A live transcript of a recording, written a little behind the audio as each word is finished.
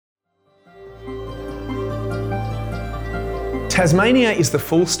Tasmania is the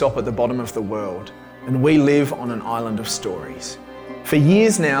full stop at the bottom of the world, and we live on an island of stories. For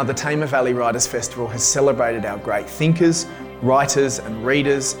years now, the Tamar Valley Writers Festival has celebrated our great thinkers, writers and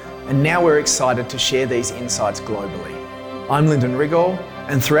readers, and now we're excited to share these insights globally. I'm Lyndon Rigol,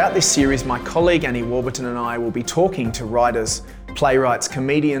 and throughout this series, my colleague Annie Warburton and I will be talking to writers, playwrights,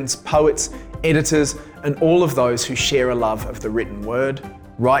 comedians, poets, editors, and all of those who share a love of the written word,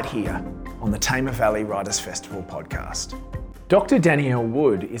 right here on the Tamar Valley Writers Festival podcast. Dr. Danielle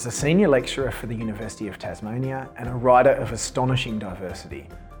Wood is a senior lecturer for the University of Tasmania and a writer of astonishing diversity.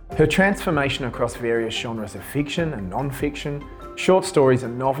 Her transformation across various genres of fiction and non-fiction, short stories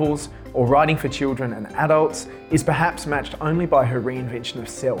and novels, or writing for children and adults is perhaps matched only by her reinvention of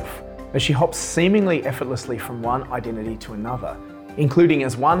self, as she hops seemingly effortlessly from one identity to another, including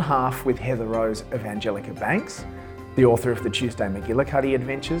as one half with Heather Rose of Angelica Banks, the author of the Tuesday McGillicuddy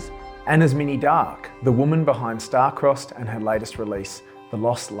Adventures, and as Minnie Dark, the woman behind Star-Crossed and her latest release, The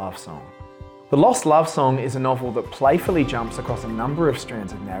Lost Love Song. The Lost Love Song is a novel that playfully jumps across a number of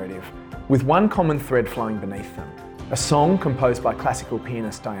strands of narrative, with one common thread flowing beneath them, a song composed by classical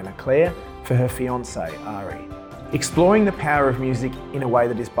pianist Diana Clare for her fiancé, Ari. Exploring the power of music in a way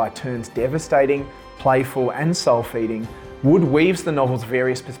that is by turns devastating, playful and soul-feeding, Wood weaves the novel's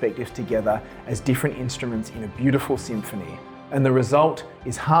various perspectives together as different instruments in a beautiful symphony, and the result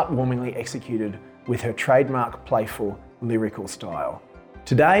is heartwarmingly executed with her trademark playful, lyrical style.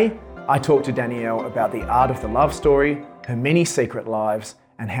 Today, I talk to Danielle about the art of the love story, her many secret lives,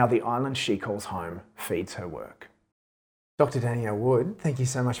 and how the island she calls home feeds her work. Dr. Danielle Wood, thank you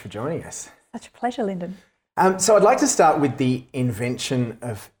so much for joining us. Such a pleasure, Lyndon. So I'd like to start with the invention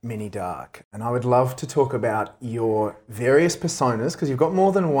of Minnie Dark, and I would love to talk about your various personas, because you've got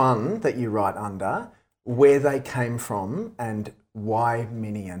more than one that you write under, where they came from and why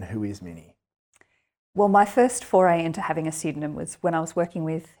Minnie and who is Minnie? Well, my first foray into having a pseudonym was when I was working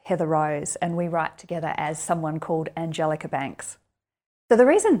with Heather Rose, and we write together as someone called Angelica Banks. So the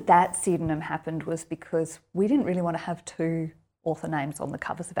reason that pseudonym happened was because we didn't really want to have two author names on the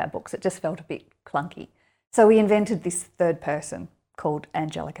covers of our books. It just felt a bit clunky. So we invented this third person called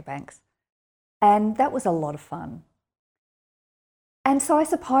Angelica Banks. And that was a lot of fun. And so I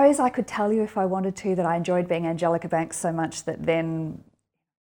suppose I could tell you if I wanted to that I enjoyed being Angelica Banks so much that then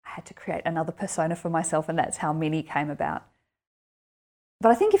I had to create another persona for myself, and that's how Minnie came about. But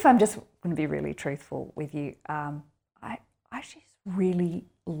I think if I'm just going to be really truthful with you, I actually really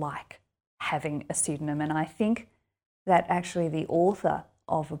like having a pseudonym, and I think that actually the author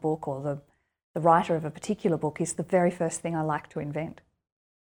of a book or the writer of a particular book is the very first thing I like to invent.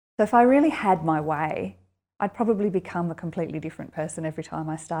 So if I really had my way, I'd probably become a completely different person every time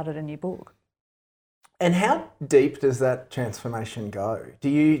I started a new book. And how deep does that transformation go? Do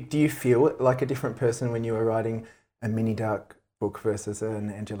you feel like a different person when you were writing a Minnie Dark book versus an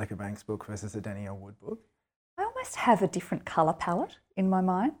Angelica Banks book versus a Danielle Wood book? I almost have a different colour palette in my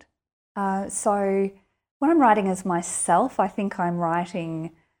mind. So when I'm writing as myself, I think I'm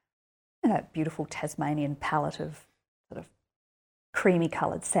writing that beautiful Tasmanian palette of sort of creamy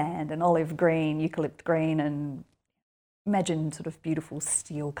coloured sand and olive green, eucalypt green, and imagine sort of beautiful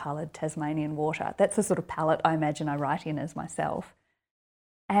steel coloured Tasmanian water. That's the sort of palette I imagine I write in as myself.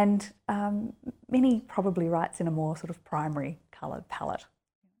 And Minnie probably writes in a more sort of primary coloured palette.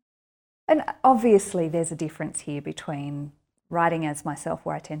 And obviously there's a difference here between writing as myself,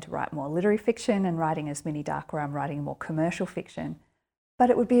 where I tend to write more literary fiction, and writing as Minnie Dark, where I'm writing more commercial fiction. But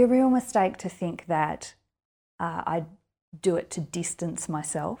it would be a real mistake to think that I'd do it to distance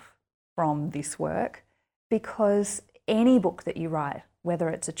myself from this work, because any book that you write, whether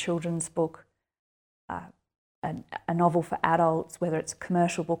it's a children's book, a novel for adults, whether it's a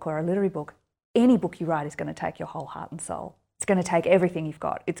commercial book or a literary book, any book you write is going to take your whole heart and soul. It's going to take everything you've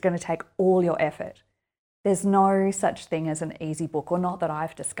got. It's going to take all your effort. There's no such thing as an easy book, or not that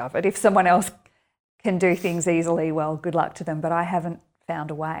I've discovered. If someone else can do things easily, well, good luck to them, but I haven't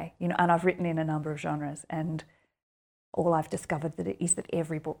found a way. And I've written in a number of genres, and all I've discovered is that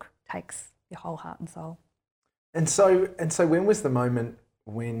every book takes your whole heart and soul. And so when was the moment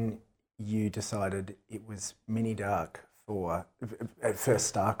when you decided it was Minnie Dark for at first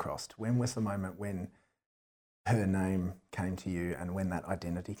Star-Crossed? When was the moment when her name came to you and when that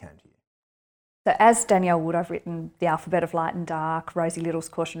identity came to you? So as Danielle Wood, I've written The Alphabet of Light and Dark, Rosie Little's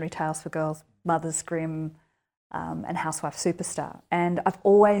Cautionary Tales for Girls, Mother's Grimm, and Housewife Superstar. And I've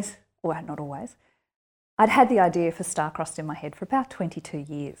always, well, not always, I'd had the idea for Star-Crossed in my head for about 22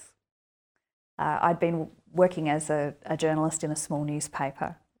 years. I'd been working as a journalist in a small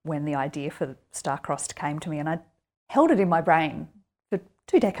newspaper when the idea for Star-Crossed came to me, and I'd held it in my brain for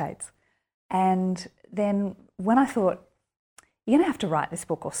 2 decades. And then when I thought, you're going to have to write this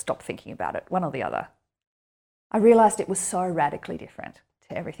book or stop thinking about it, one or the other. I realised it was so radically different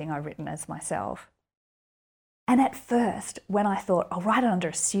to everything I've written as myself. And at first, when I thought, I'll write it under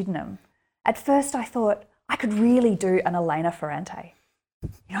a pseudonym, at first I thought I could really do an Elena Ferrante.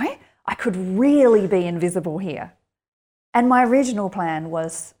 You know, I could really be invisible here. And my original plan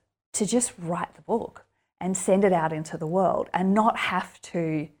was to just write the book and send it out into the world and not have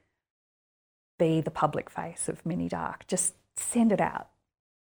to be the public face of Mini Dark, just send it out.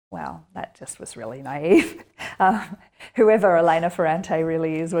 Well, that just was really naive. Whoever Elena Ferrante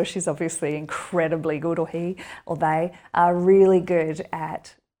really is, well, she's obviously incredibly good, or he or they are really good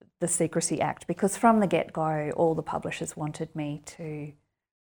at the Secrecy Act, because from the get-go, all the publishers wanted me to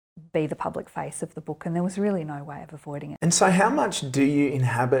be the public face of the book, and there was really no way of avoiding it. And so how much do you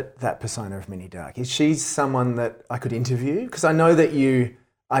inhabit that persona of Mini Dark? Is she someone that I could interview? Because I know that you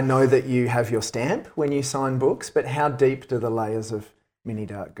have your stamp when you sign books, but how deep do the layers of Mini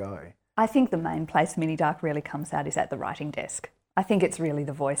Dark go? I think the main place Mini Dark really comes out is at the writing desk. I think it's really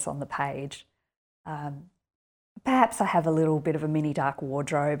the voice on the page. Perhaps I have a little bit of a Mini Dark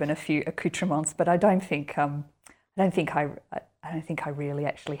wardrobe and a few accoutrements, but I don't think I really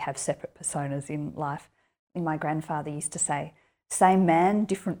actually have separate personas in life. I think my grandfather used to say, "Same man,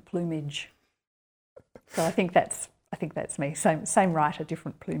 different plumage." So I think that's me. Same writer,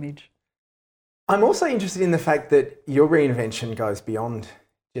 different plumage. I'm also interested in the fact that your reinvention goes beyond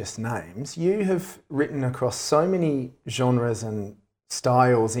just names. You have written across so many genres and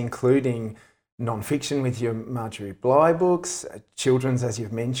styles, including non-fiction with your Marjorie Bly books, children's, as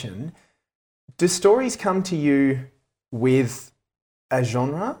you've mentioned. Do stories come to you with a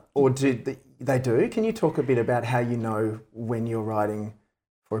genre, or do they do? Can you talk a bit about how you know when you're writing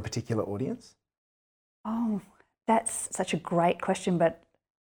for a particular audience? Oh, that's such a great question, but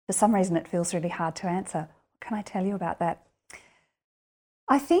for some reason it feels really hard to answer. What can I tell you about that?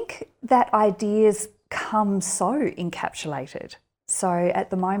 I think that ideas come so encapsulated. So at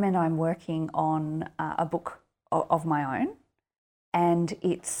the moment I'm working on a book of my own, and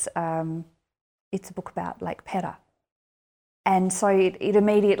it's a book about Lake Pedder. And so it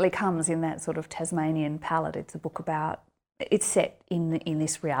immediately comes in that sort of Tasmanian palette. It's a book about, it's set in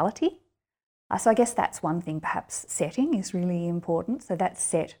this reality. So I guess that's one thing, perhaps setting is really important. So that's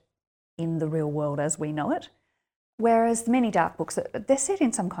set in the real world as we know it. Whereas the Mini Dark books, they're set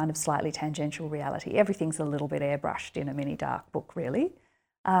in some kind of slightly tangential reality. Everything's a little bit airbrushed in a Mini Dark book, really.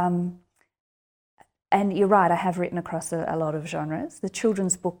 And you're right, I have written across a lot of genres. The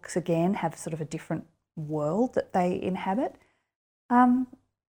children's books, again, have sort of a different world that they inhabit. In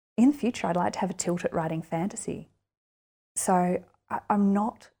the future, I'd like to have a tilt at writing fantasy. So I'm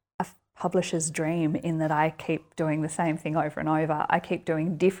not a publisher's dream in that I keep doing the same thing over and over. I keep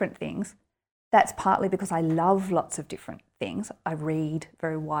doing different things. That's partly because I love lots of different things. I read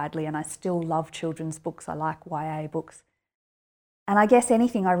very widely, and I still love children's books. I like YA books. And I guess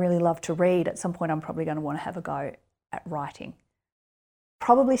anything I really love to read, at some point I'm probably going to want to have a go at writing.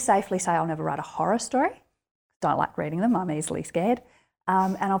 Probably safely say I'll never write a horror story. Don't like reading them, I'm easily scared.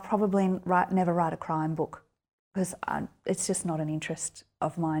 And I'll probably never write a crime book, because it's just not an interest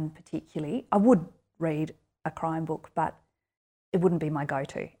of mine particularly. I would read a crime book, but it wouldn't be my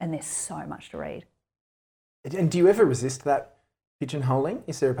go-to, and there's so much to read. And do you ever resist that pigeonholing?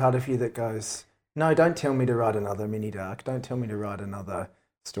 Is there a part of you that goes, no, don't tell me to write another Mini Dark, don't tell me to write another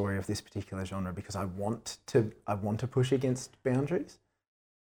story of this particular genre, because I want to push against boundaries?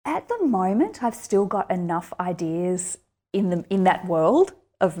 At the moment, I've still got enough ideas in that world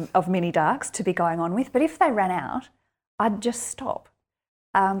of Mini Darks to be going on with, but if they ran out, I'd just stop.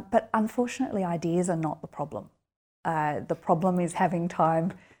 But unfortunately, ideas are not the problem. The problem is having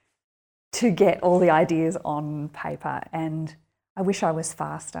time to get all the ideas on paper, and I wish I was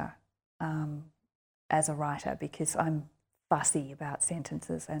faster as a writer, because I'm fussy about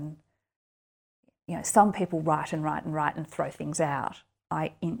sentences, and you know, some people write and write and write and throw things out.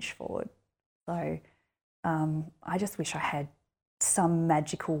 I inch forward. So I just wish I had some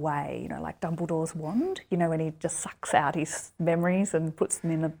magical way, you know, like Dumbledore's wand, you know, when he just sucks out his memories and puts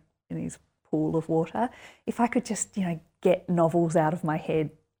them in his pool of water. If I could just, you know, get novels out of my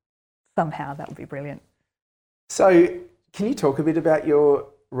head somehow, that would be brilliant. So can you talk a bit about your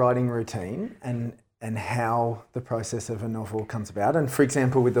writing routine and how the process of a novel comes about? And for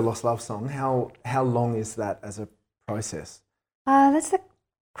example, with the Lost Love Song, how long is that as a process? That's the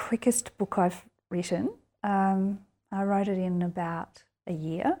quickest book I've written. I wrote it in about a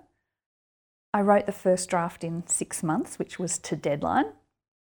year. I wrote the first draft in 6 months, which was to deadline,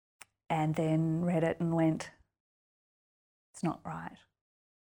 and then read it and went, it's not right.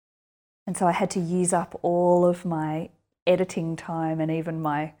 And so I had to use up all of my editing time and even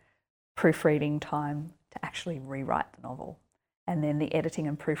my proofreading time to actually rewrite the novel. And then the editing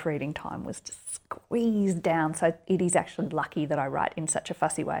and proofreading time was just squeezed down. So it is actually lucky that I write in such a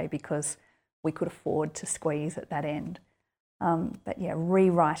fussy way, because we could afford to squeeze at that end. But yeah,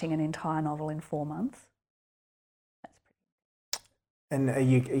 rewriting an entire novel in 4 months. That's pretty. And are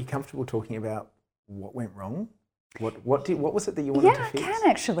you comfortable talking about what went wrong? What was it that you wanted to fix? Yeah, I can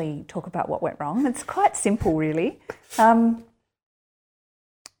actually talk about what went wrong. It's quite simple, really.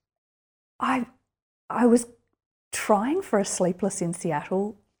 I was trying for a Sleepless in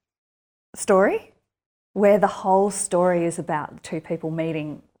Seattle story where the whole story is about two people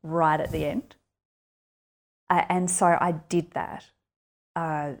meeting right at the end. And so I did that.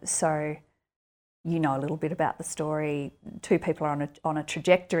 So you know a little bit about the story. Two people are on a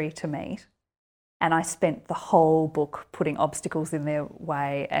trajectory to meet, and I spent the whole book putting obstacles in their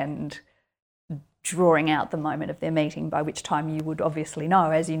way and drawing out the moment of their meeting, by which time you would obviously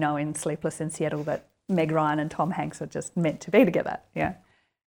know, as you know in Sleepless in Seattle, that Meg Ryan and Tom Hanks are just meant to be together. Yeah.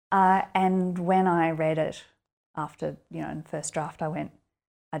 And when I read it after, in the first draft, I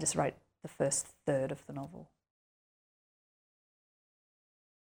just wrote the first third of the novel.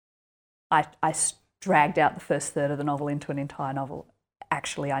 I dragged out the first third of the novel into an entire novel.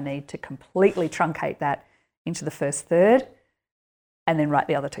 Actually, I need to completely truncate that into the first third and then write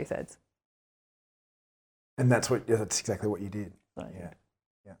the other 2/3. And that's exactly what you did. Right.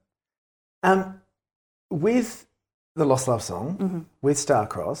 Yeah. With The Lost Love Song, Mm-hmm. with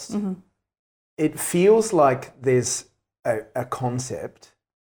Star-Crossed, Mm-hmm. it feels like there's a concept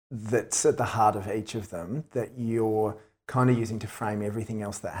that's at the heart of each of them that you're kind of using to frame everything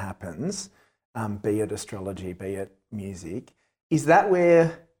else that happens, be it astrology, be it music. Is that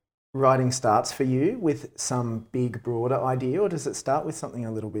where writing starts for you, with some big, broader idea, or does it start with something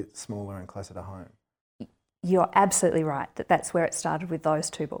a little bit smaller and closer to home? You're absolutely right that's where it started, with those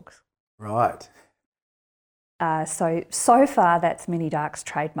two books. Right. So far that's Minnie Dark's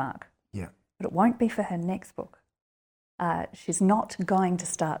trademark. Yeah. But it won't be for her next book. She's not going to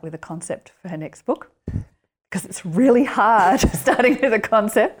start with a concept for her next book, because it's really hard starting with a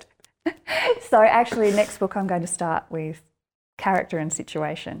concept. So actually, next book I'm going to start with character and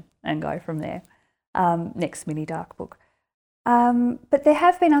situation and go from there. Next Minnie Dark book. But there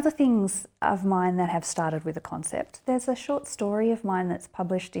have been other things of mine that have started with a concept. There's a short story of mine that's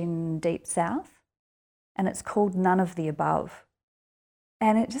published in Deep South, and it's called None of the Above.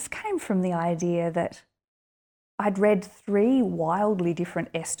 And it just came from the idea that I'd read 3 wildly different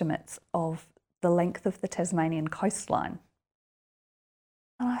estimates of the length of the Tasmanian coastline.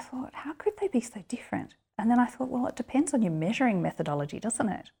 And I thought, how could they be so different? And then I thought, well, it depends on your measuring methodology, doesn't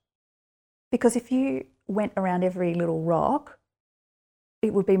it? Because if you went around every little rock,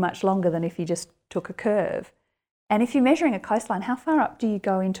 it would be much longer than if you just took a curve. And if you're measuring a coastline, how far up do you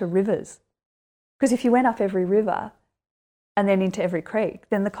go into rivers? Because if you went up every river and then into every creek,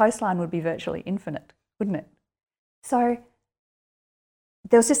 then the coastline would be virtually infinite, wouldn't it? So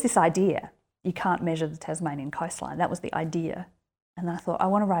there was just this idea, you can't measure the Tasmanian coastline. That was the idea. And then I thought, I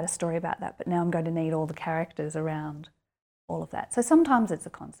want to write a story about that, but now I'm going to need all the characters around all of that. So sometimes it's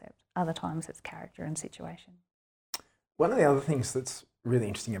a concept, other times it's character and situation. One of the other things that's really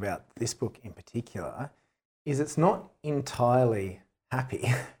interesting about this book in particular is it's not entirely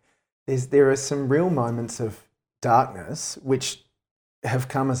happy. There are some real moments of darkness which have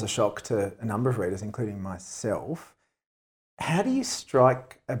come as a shock to a number of readers, including myself. How do you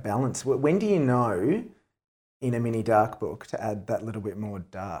strike a balance? When do you know in a Minnie Dark book to add that little bit more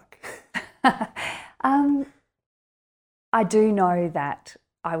dark? I do know that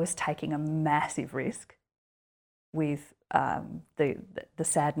I was taking a massive risk with the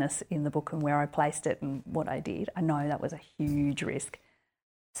sadness in the book and where I placed it and what I did. I know that was a huge risk.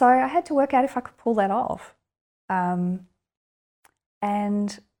 So I had to work out if I could pull that off. And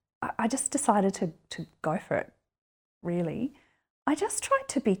I just decided to go for it, really. I just tried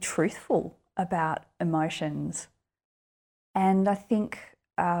to be truthful about emotions. And I think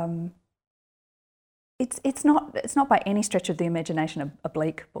it's not by any stretch of the imagination a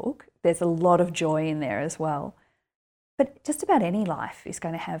bleak book. There's a lot of joy in there as well. But just about any life is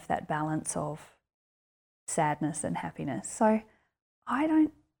going to have that balance of sadness and happiness. So I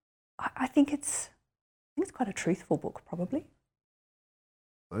think it's quite a truthful book, probably.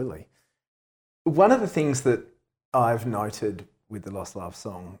 Absolutely. One of the things that I've noted with The Lost Love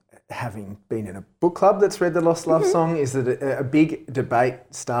Song, having been in a book club that's read The Lost Love Song, is that a big debate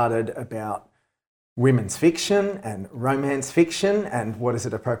started about women's fiction and romance fiction and what is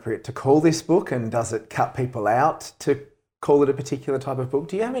it appropriate to call this book, and does it cut people out to call it a particular type of book?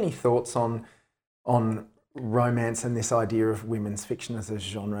 Do you have any thoughts on romance and this idea of women's fiction as a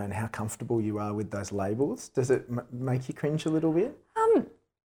genre and how comfortable you are with those labels? Does it make you cringe a little bit?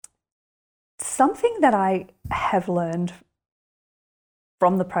 Something that I have learned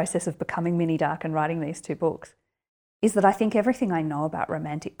from the process of becoming Minnie Dark and writing these two books is that I think everything I know about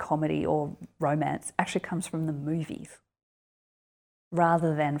romantic comedy or romance actually comes from the movies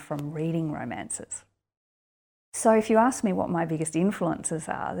rather than from reading romances. So if you ask me what my biggest influences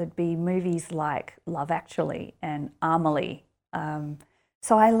are, there'd be movies like Love Actually and Amelie.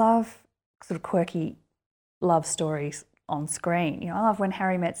 So I love sort of quirky love stories on screen. I love When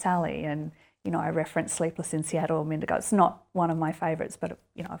Harry Met Sally, and I reference Sleepless in Seattle a minute ago. It's not one of my favourites, but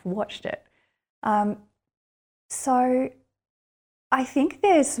I've watched it. So I think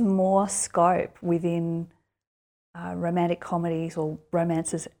there's more scope within romantic comedies or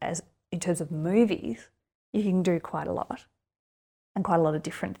romances as in terms of movies. You can do quite a lot and quite a lot of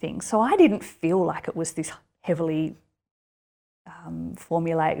different things. So I didn't feel like it was this heavily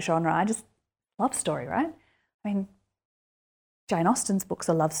formulaic genre. I just love story, right? I mean, Jane Austen's books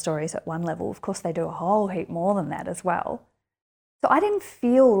are love stories at one level. Of course, they do a whole heap more than that as well. So I didn't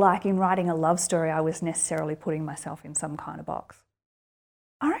feel like in writing a love story I was necessarily putting myself in some kind of box.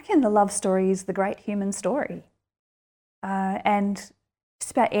 I reckon the love story is the great human story. And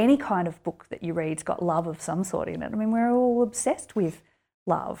just about any kind of book that you read's got love of some sort in it. I mean, we're all obsessed with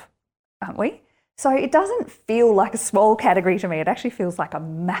love, aren't we? So it doesn't feel like a small category to me. It actually feels like a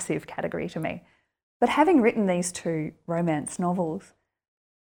massive category to me. But having written these two romance novels,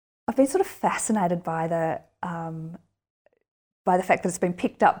 I've been sort of fascinated by the fact that it's been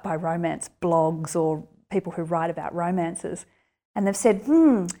picked up by romance blogs or people who write about romances, and they've said,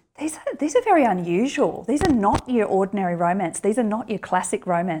 these are very unusual. These are not your ordinary romance. These are not your classic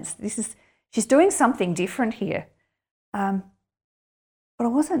romance. She's doing something different here. But I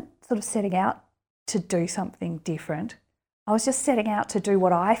wasn't sort of setting out to do something different. I was just setting out to do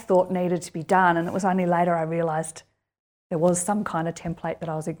what I thought needed to be done, and it was only later I realised there was some kind of template that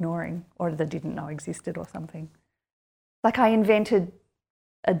I was ignoring or that I didn't know existed or something. Like I invented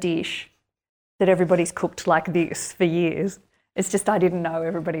a dish that everybody's cooked like this for years. It's just I didn't know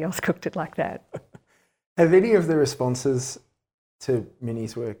everybody else cooked it like that. Have any of the responses to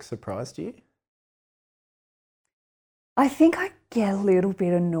Minnie's work surprised you? I think I get a little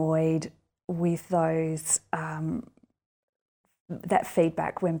bit annoyed with those that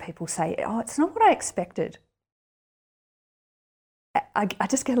feedback when people say, "Oh, it's not what I expected." I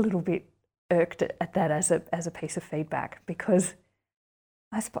just get a little bit irked at that as a piece of feedback, because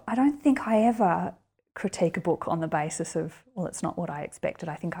I don't think I ever critique a book on the basis of, well, it's not what I expected.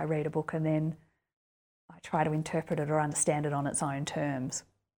 I think I read a book and then I try to interpret it or understand it on its own terms.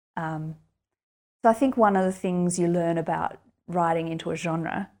 So I think one of the things you learn about writing into a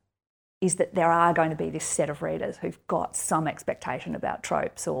genre is that there are going to be this set of readers who've got some expectation about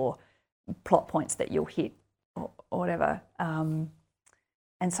tropes or plot points that you'll hit or whatever.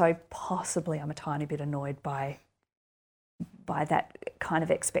 And so possibly I'm a tiny bit annoyed by that kind of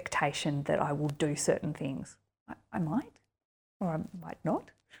expectation that I will do certain things. I might, or I might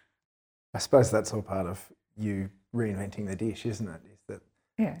not. I suppose that's all part of you reinventing the dish, isn't it? Is that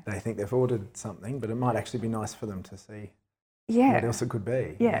they think they've ordered something, but it might actually be nice for them to see what else it could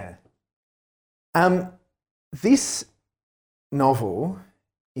be. Yeah. This novel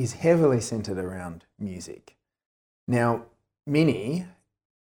is heavily centred around music. Now, Minnie,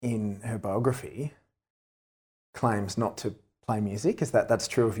 in her biography, claims not to play music. Is that's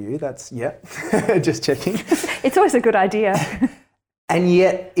true of you? That's, just checking. It's always a good idea. And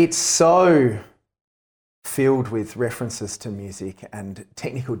yet it's so filled with references to music and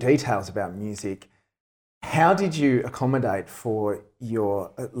technical details about music. How did you accommodate for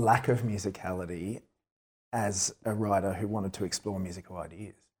your lack of musicality as a writer who wanted to explore musical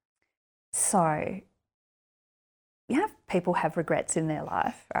ideas? So, people have regrets in their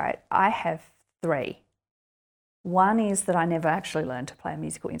life, right? I have 3. One is that I never actually learned to play a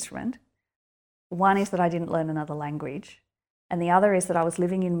musical instrument. One is that I didn't learn another language. And the other is that I was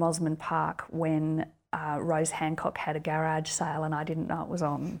living in Mosman Park when Rose Hancock had a garage sale and I didn't know it was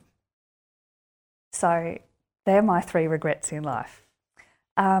on. So they're my 3 regrets in life.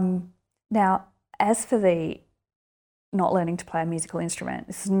 Now, as for the not learning to play a musical instrument,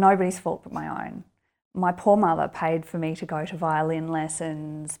 this is nobody's fault but my own. My poor mother paid for me to go to violin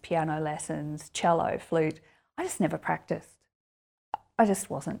lessons, piano lessons, cello, flute. I just never practiced. I just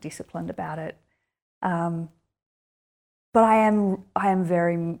wasn't disciplined about it. But I am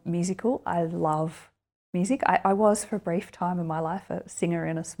very musical. I love music. I was, for a brief time in my life, a singer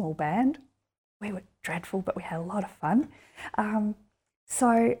in a small band. We were dreadful, but we had a lot of fun.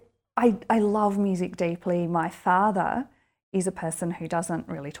 So I love music deeply. My father is a person who doesn't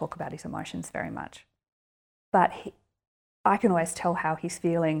really talk about his emotions very much. But I can always tell how he's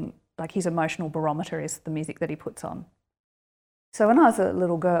feeling, like his emotional barometer is the music that he puts on. So when I was a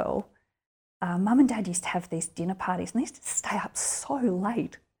little girl, Mum and Dad used to have these dinner parties and they used to stay up so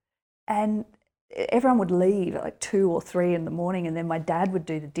late. And everyone would leave at like 2 or 3 in the morning, and then my dad would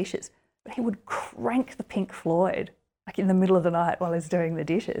do the dishes. But he would crank the Pink Floyd like in the middle of the night while he's doing the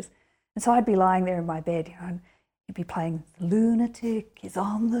dishes. And so I'd be lying there in my bed, you know, and he'd be playing "The Lunatic is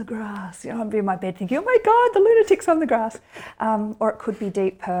on the Grass." You know, I'd be in my bed thinking, "Oh my God, the lunatic's on the grass." Or it could be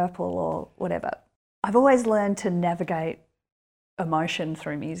Deep Purple or whatever. I've always learned to navigate emotion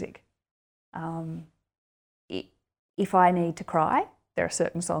through music. If I need to cry, there are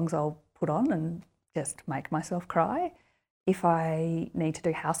certain songs I'll put on and just make myself cry. If I need to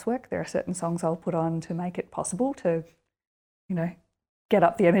do housework, there are certain songs I'll put on to make it possible to, you know, get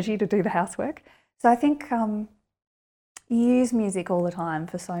up the energy to do the housework. So I think you use music all the time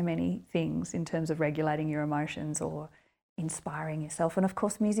for so many things in terms of regulating your emotions or inspiring yourself. And of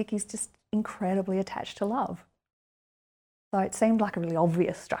course, music is just incredibly attached to love. So it seemed like a really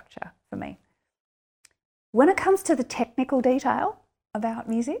obvious structure for me. When it comes to the technical detail about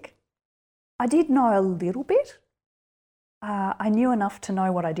music, I did know a little bit. I knew enough to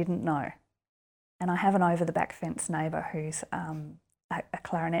know what I didn't know. And I have an over-the-back fence neighbour who's a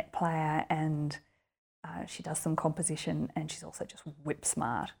clarinet player, and she does some composition, and she's also just whip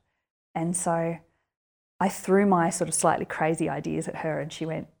smart. And so I threw my sort of slightly crazy ideas at her, and she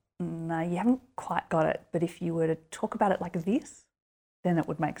went, "No, you haven't quite got it, but if you were to talk about it like this, then it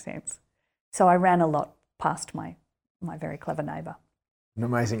would make sense." So I ran a lot past my very clever neighbour. An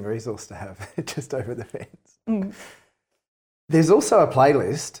amazing resource to have just over the fence. Mm. There's also a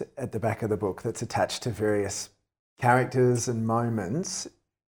playlist at the back of the book that's attached to various characters and moments.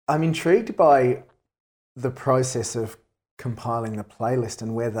 I'm intrigued by the process of compiling the playlist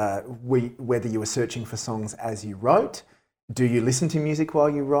and whether you were searching for songs as you wrote. Do you listen to music while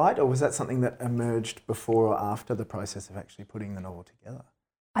you write, or was that something that emerged before or after the process of actually putting the novel together?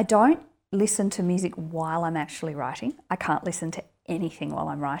 I don't listen to music while I'm actually writing. I can't listen to anything while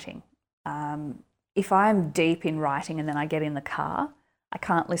I'm writing. If I'm deep in writing and then I get in the car, I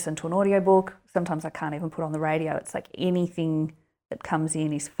can't listen to an audiobook. Sometimes I can't even put on the radio. It's like anything that comes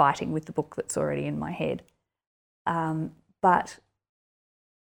in is fighting with the book that's already in my head. But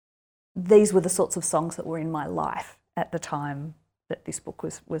these were the sorts of songs that were in my life at the time that this book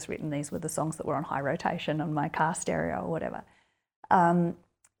was written. These were the songs that were on high rotation on my car stereo or whatever.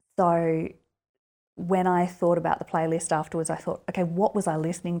 So when I thought about the playlist afterwards, I thought, okay, what was I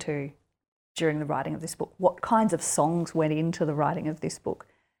listening to during the writing of this book? What kinds of songs went into the writing of this book?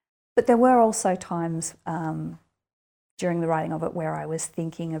 But there were also times during the writing of it where I was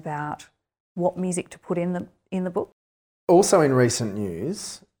thinking about what music to put in the book. Also in recent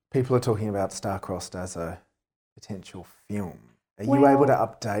news, people are talking about Star-Crossed as a potential film. Are you able to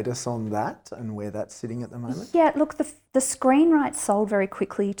update us on that and where that's sitting at the moment? Yeah, look, the screen rights sold very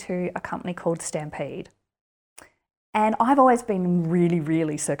quickly to a company called Stampede. And I've always been really,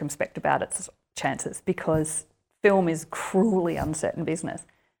 really circumspect about its chances because film is cruelly uncertain business.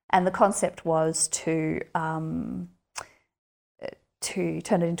 And the concept was to turn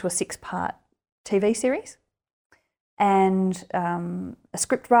it into a 6-part TV series. And a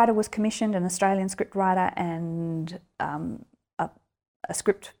script writer was commissioned, an Australian script writer, and a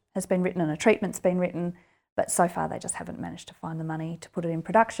script has been written and a treatment's been written, but so far they just haven't managed to find the money to put it in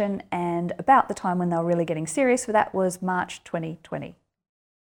production. And about the time when they were really getting serious with that was March 2020.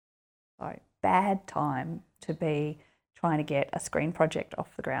 So bad time to be trying to get a screen project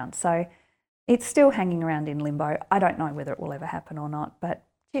off the ground. So it's still hanging around in limbo. I don't know whether it will ever happen or not, but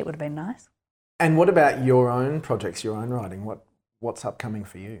gee, it would have been nice. And what about your own projects, your own writing? What's upcoming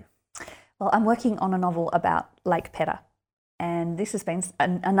for you? Well, I'm working on a novel about Lake Pedder. And this has been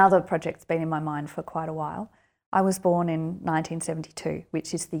another project that's been in my mind for quite a while. I was born in 1972,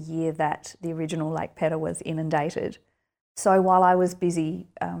 which is the year that the original Lake Pedder was inundated. So while I was busy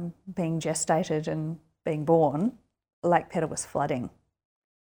being gestated and being born, Lake Pedder was flooding.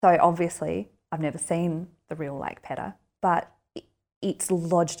 So obviously, I've never seen the real Lake Pedder, but it's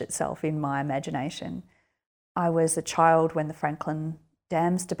lodged itself in my imagination. I was a child when the Franklin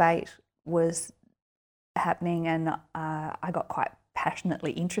Dams debate was happening, and I got quite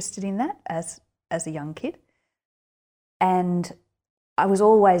passionately interested in that as a young kid. And I was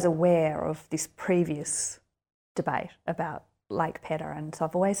always aware of this previous debate about Lake Pedder, and so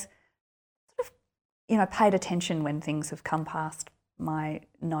I've always sort of, paid attention when things have come past my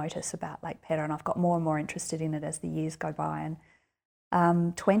notice about Lake Pedder, and I've got more and more interested in it as the years go by. And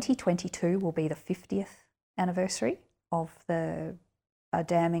 2022 will be the 50th anniversary of the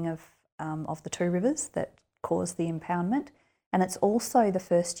damming of the two rivers that caused the impoundment, and it's also the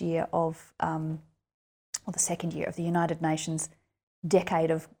first year of, or the second year of the United Nations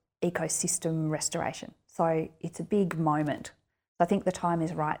Decade of Ecosystem Restoration. So it's a big moment. I think the time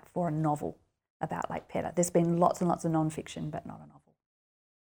is right for a novel about Lake Pedder. There's been lots and lots of non-fiction, but not a novel.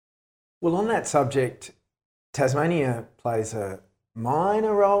 Well, on that subject, Tasmania plays a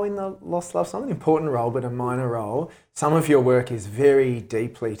minor role in the Lost Love, not an important role, but a minor role. Some of your work is very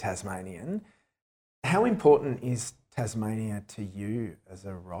deeply Tasmanian. How important is Tasmania to you as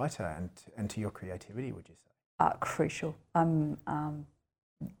a writer and to your creativity, would you say? Crucial. I'm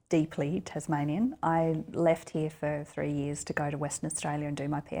deeply Tasmanian. I left here for 3 years to go to Western Australia and do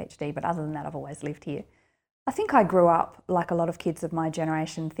my PhD, but other than that, I've always lived here. I think I grew up, like a lot of kids of my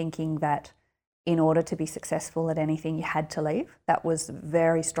generation, thinking that in order to be successful at anything, you had to leave. That was a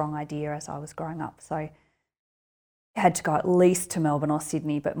very strong idea as I was growing up. So you had to go at least to Melbourne or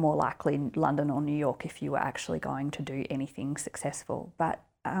Sydney, but more likely London or New York if you were actually going to do anything successful. But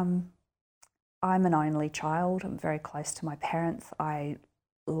I'm an only child. I'm very close to my parents. I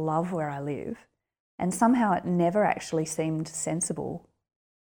love where I live. And somehow it never actually seemed sensible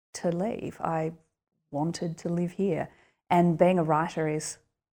to leave. I wanted to live here. And being a writer is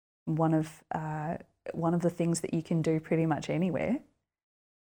one of the things that you can do pretty much anywhere.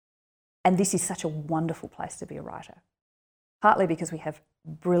 And this is such a wonderful place to be a writer. Partly because we have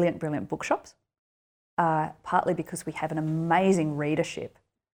brilliant, brilliant bookshops. Partly because we have an amazing readership,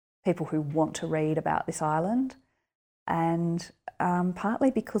 people who want to read about this island. And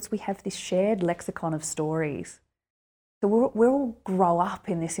partly because we have this shared lexicon of stories. So we'll all grow up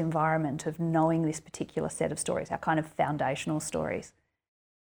in this environment of knowing this particular set of stories, our kind of foundational stories.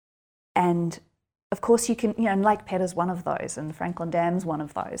 And of course you can, and Lake Pedder's one of those, and Franklin Dam's one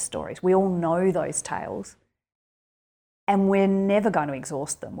of those stories. We all know those tales, and we're never going to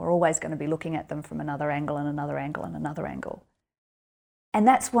exhaust them. We're always going to be looking at them from another angle and another angle and another angle. And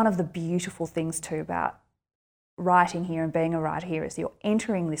that's one of the beautiful things too about writing here and being a writer here, is you're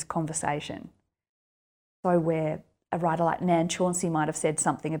entering this conversation. So where a writer like Nan Chauncey might have said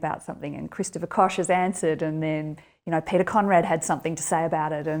something about something and Christopher Koch has answered, and then Peter Conrad had something to say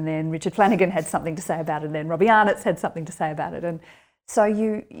about it, and then Richard Flanagan had something to say about it, and then Robbie Arnott's had something to say about it. And so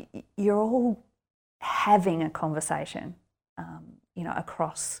you're all having a conversation,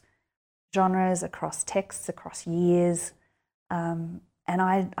 across genres, across texts, across years. And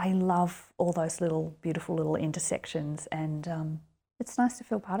I love all those little, beautiful little intersections, and it's nice to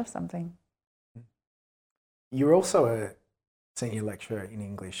feel part of something. You're also a senior lecturer in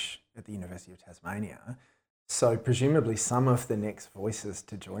English at the University of Tasmania, so presumably some of the next voices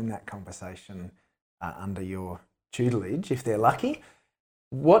to join that conversation are under your tutelage, if they're lucky.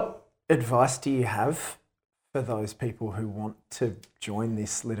 What advice do you have for those people who want to join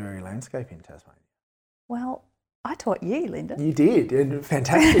this literary landscape in Tasmania? Well, I taught you, Linda. You did, and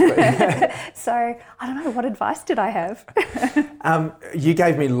fantastically. So I don't know, what advice did I have? You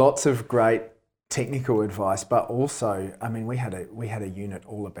gave me lots of great technical advice, but also, we had a unit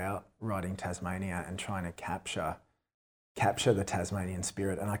all about writing Tasmania and trying to capture the Tasmanian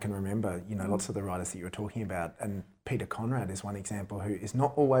spirit. And I can remember, lots of the writers that you were talking about, and Peter Conrad is one example, who is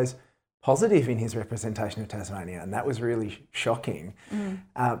not always positive in his representation of Tasmania, and that was really shocking.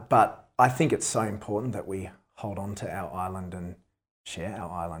 But I think it's so important that we hold on to our island and share our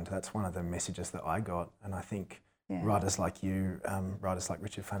island. That's one of the messages that I got, and I think writers like you, writers like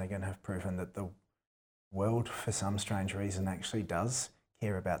Richard Flanagan, have proven that the world, for some strange reason, actually does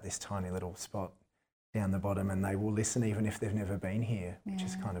care about this tiny little spot down the bottom, and they will listen even if they've never been here, which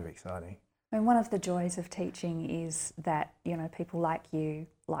is kind of exciting. One of the joys of teaching is that, people like you,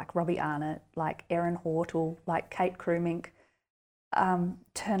 like Robbie Arnott, like Erin Hortle, like Kate Krumink,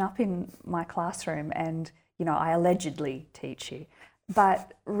 turn up in my classroom and, I allegedly teach you.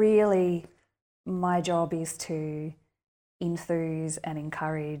 But really, my job is to enthuse and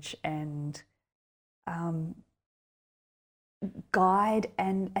encourage and guide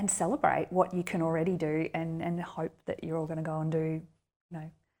and celebrate what you can already do, and hope that you're all going to go and do,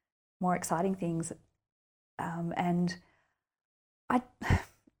 more exciting things. And I've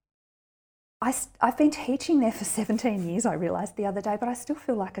been teaching there for 17 years, I realised the other day, but I still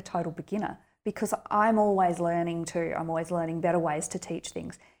feel like a total beginner, because I'm always learning too. I'm always learning better ways to teach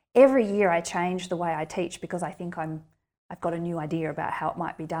things. Every year I change the way I teach because I think I've got a new idea about how it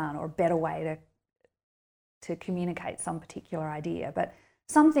might be done, or a better way to communicate some particular idea. But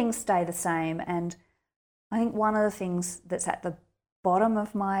some things stay the same, and I think one of the things that's at the bottom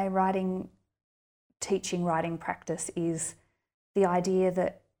of my writing practice is the idea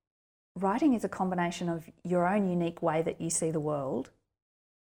that writing is a combination of your own unique way that you see the world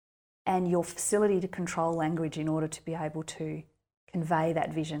and your facility to control language in order to be able to convey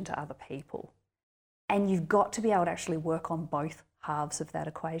that vision to other people. And you've got to be able to actually work on both halves of that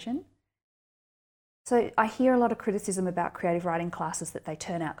equation. So I hear a lot of criticism about creative writing classes that they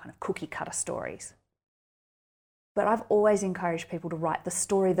turn out kind of cookie cutter stories. But I've always encouraged people to write the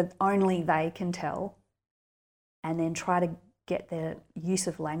story that only they can tell and then try to get their use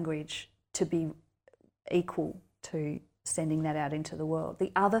of language to be equal to sending that out into the world.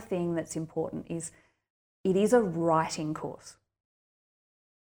 The other thing that's important is it is a writing course.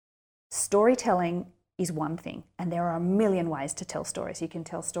 Storytelling is one thing, and there are a million ways to tell stories. You can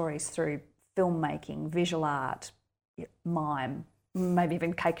tell stories through filmmaking, visual art, mime, maybe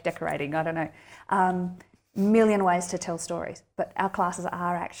even cake decorating, I don't know. Million ways to tell stories, but our classes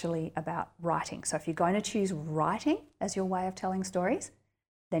are actually about writing. So if you're going to choose writing as your way of telling stories,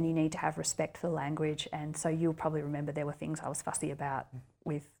 then you need to have respect for the language. And so you'll probably remember there were things I was fussy about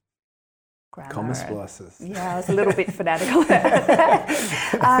with grammar. Comma splices. Yeah, I was a little bit fanatical about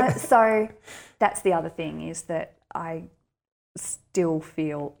that. So that's the other thing, is that I still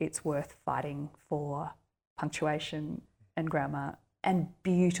feel it's worth fighting for punctuation and grammar and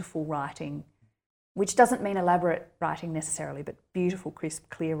beautiful writing, which doesn't mean elaborate writing necessarily, but beautiful, crisp,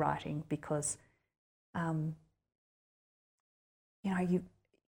 clear writing, because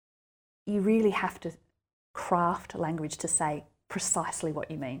you really have to craft language to say precisely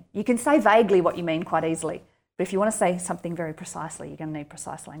what you mean. You can say vaguely what you mean quite easily, but if you want to say something very precisely, you're going to need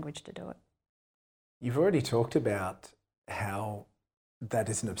precise language to do it. You've already talked about how that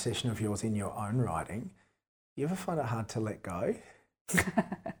is an obsession of yours in your own writing. You ever find it hard to let go?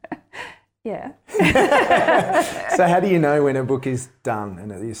 Yeah. So how do you know when a book is done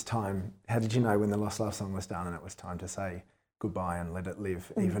and it is time? How did you know when The Lost Love Song was done and it was time to say goodbye and let it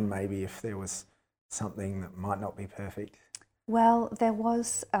live, even maybe if there was something that might not be perfect? Well, there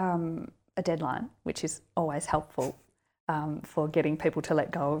was a deadline, which is always helpful for getting people to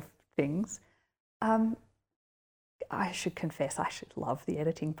let go of things. I should confess, I should love the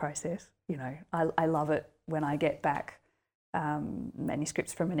editing process. You know, I love it when I get back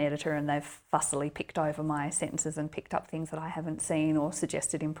manuscripts from an editor and they've fussily picked over my sentences and picked up things that I haven't seen or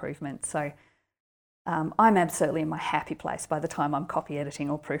suggested improvements. So I'm absolutely in my happy place by the time I'm copy editing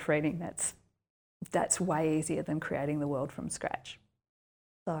or proofreading. That's way easier than creating the world from scratch.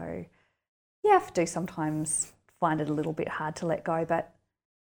 So you have to sometimes find it a little bit hard to let go, but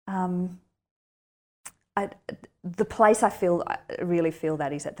the place I really feel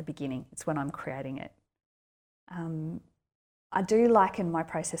that is at the beginning. It's when I'm creating it. I do liken my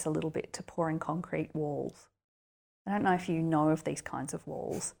process a little bit to pouring concrete walls. I don't know if you know of these kinds of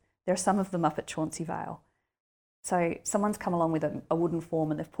walls. There are some of them up at Chauncey Vale. So someone's come along with a wooden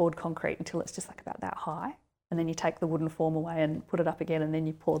form and they've poured concrete until it's just like about that high. And then you take the wooden form away and put it up again, and then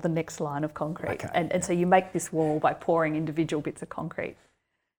you pour the next line of concrete. Okay. And so you make this wall by pouring individual bits of concrete.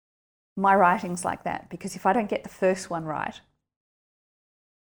 My writing's like that, because if I don't get the first one right,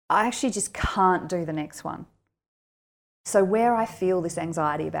 I actually just can't do the next one. So where I feel this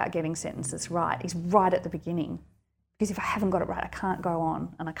anxiety about getting sentences right is right at the beginning, because if I haven't got it right, I can't go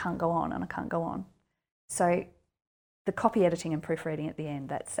on and I can't go on and I can't go on. So the copy editing and proofreading at the end,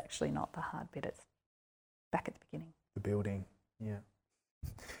 that's actually not the hard bit, it's back at the beginning. The building, yeah.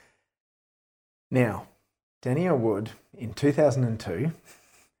 Now, Danielle Wood in 2002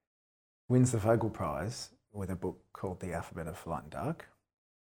 wins the Vogel Prize with a book called The Alphabet of Light and Dark.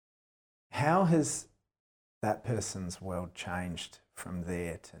 How has that person's world changed from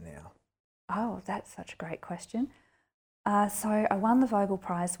there to now? Oh, that's such a great question. So I won the Vogel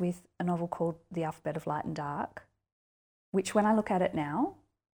Prize with a novel called The Alphabet of Light and Dark, which when I look at it now,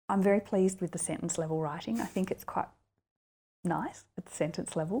 I'm very pleased with the sentence level writing. I think it's quite nice at the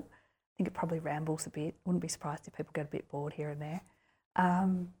sentence level. I think it probably rambles a bit. Wouldn't be surprised if people get a bit bored here and there.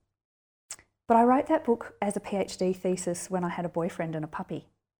 But I wrote that book as a PhD thesis when I had a boyfriend and a puppy.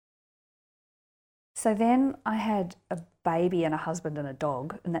 So then I had a baby and a husband and a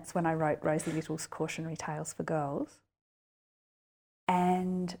dog, and that's when I wrote Rosie Little's Cautionary Tales for Girls.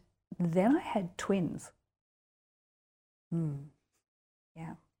 And then I had twins.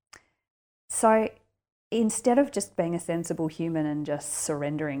 Yeah. So instead of just being a sensible human and just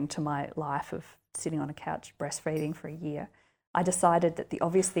surrendering to my life of sitting on a couch breastfeeding for a year, I decided that the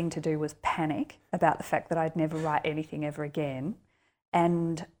obvious thing to do was panic about the fact that I'd never write anything ever again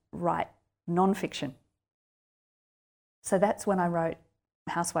and write non-fiction. So that's when I wrote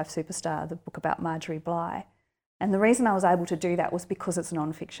Housewife Superstar, the book about Marjorie Bly. And the reason I was able to do that was because it's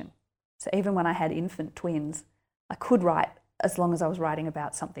non-fiction. So even when I had infant twins, I could write as long as I was writing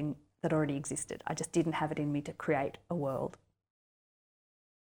about something that already existed. I just didn't have it in me to create a world.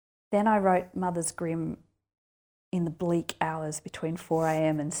 Then I wrote Mother's Grimm in the bleak hours between 4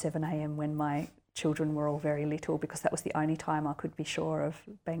 a.m. and 7 a.m. when my children were all very little, because that was the only time I could be sure of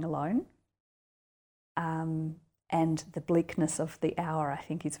being alone. And the bleakness of the hour, I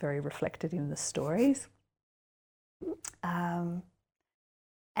think, is very reflected in the stories. And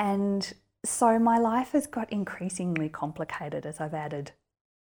so my life has got increasingly complicated as I've added,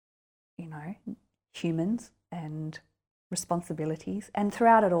 humans and responsibilities. And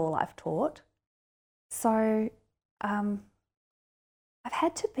throughout it all, I've taught. So I've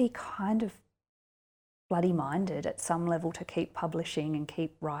had to be kind of bloody minded at some level to keep publishing and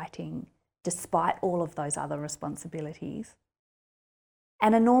keep writing, despite all of those other responsibilities.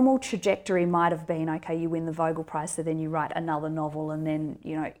 And a normal trajectory might have been, okay, you win the Vogel Prize, so then you write another novel, and then,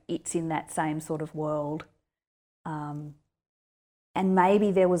 it's in that same sort of world. And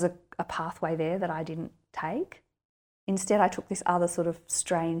maybe there was a pathway there that I didn't take. Instead, I took this other sort of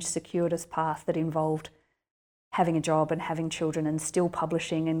strange, circuitous path that involved having a job and having children and still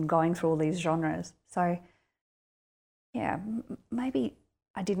publishing and going through all these genres. So, yeah, maybe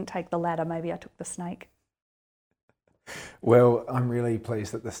I didn't take the ladder, maybe I took the snake. Well, I'm really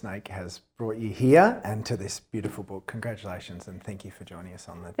pleased that the snake has brought you here and to this beautiful book. Congratulations, and thank you for joining us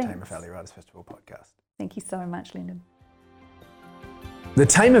on the Tamar Valley Writers Festival podcast. Thank you so much, Lyndon. The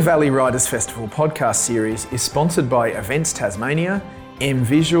Tamar Valley Writers Festival podcast series is sponsored by Events Tasmania, M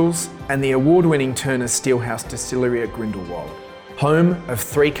Visuals, and the award-winning Turner's Steelhouse Distillery at Grindelwald, home of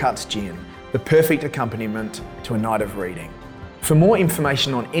Three Cuts Gin, the perfect accompaniment to a night of reading. For more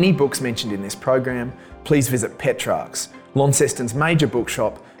information on any books mentioned in this program, please visit Petrarch's, Launceston's major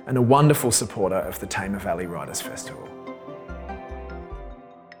bookshop and a wonderful supporter of the Tamar Valley Writers Festival.